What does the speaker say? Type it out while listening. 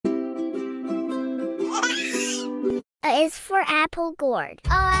A is for apple gourd.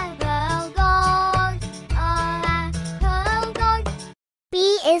 Apple gourd. Apple gourd. B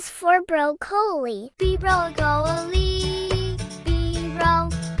is for broccoli. B broccoli. B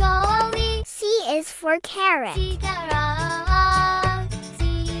broccoli. C is for carrot. C carrot.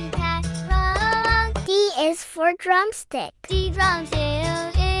 C carrot. D is for drumstick. D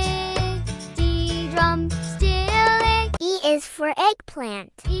drumstick. D drumstick. E is for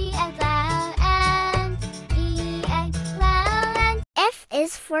eggplant. E eggplant. E eggplant. F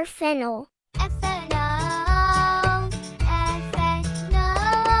is for fennel. F fennel. F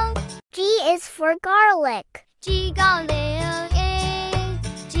fennel. G is for garlic. G garlic.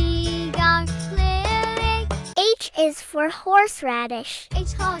 G garlic. H is for horseradish.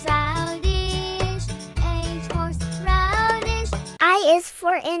 H horseradish. H horseradish. I is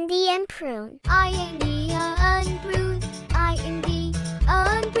for Indian prune. I Indian prune. I Indian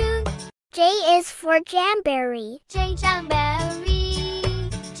prune. J is for jamberry. J jamberry.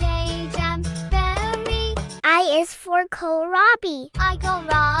 J jamberry. I is for kohlrabi. I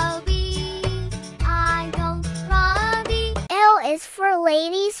kohlrabi. I kohlrabi. L is for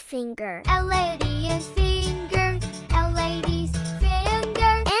lady's finger. L lady's finger. L lady's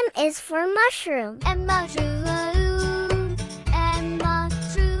finger. M is for mushroom. M mushroom. M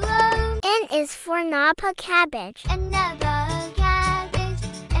mushroom. N is for napa cabbage. And napa cabbage.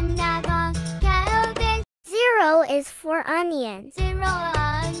 And napa cabbage. 0 is for onion. 0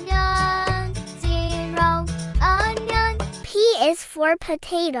 onion. 0 onion. P is for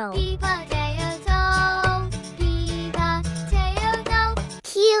potato. P potato. P potato.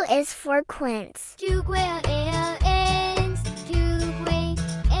 Q is for quince. Q quails. Q quails.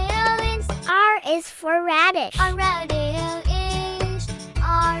 R is for radish. R radish.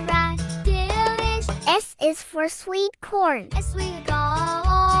 R radish. S is for sweet corn. S sweet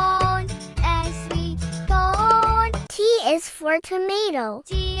corn. S sweet corn. T is for tomato.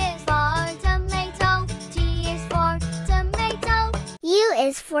 T is for tomato. T is for tomato. U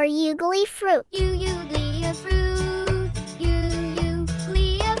is for ugly fruit. U fruit. U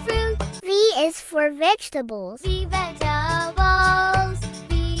fruit. V is for vegetables. V vegetables.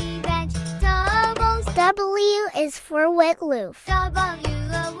 V vegetables. W is for wheat loaf. W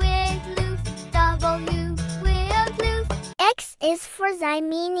with loop. W with loop. X is for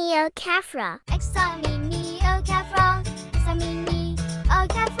Ximenia caphra. Ximenia caphra. Ximenia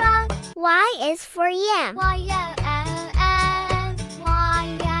caphra. Y is for yam. Y M.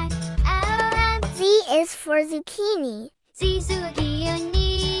 Y M. Z is for zucchini. Z zucchini.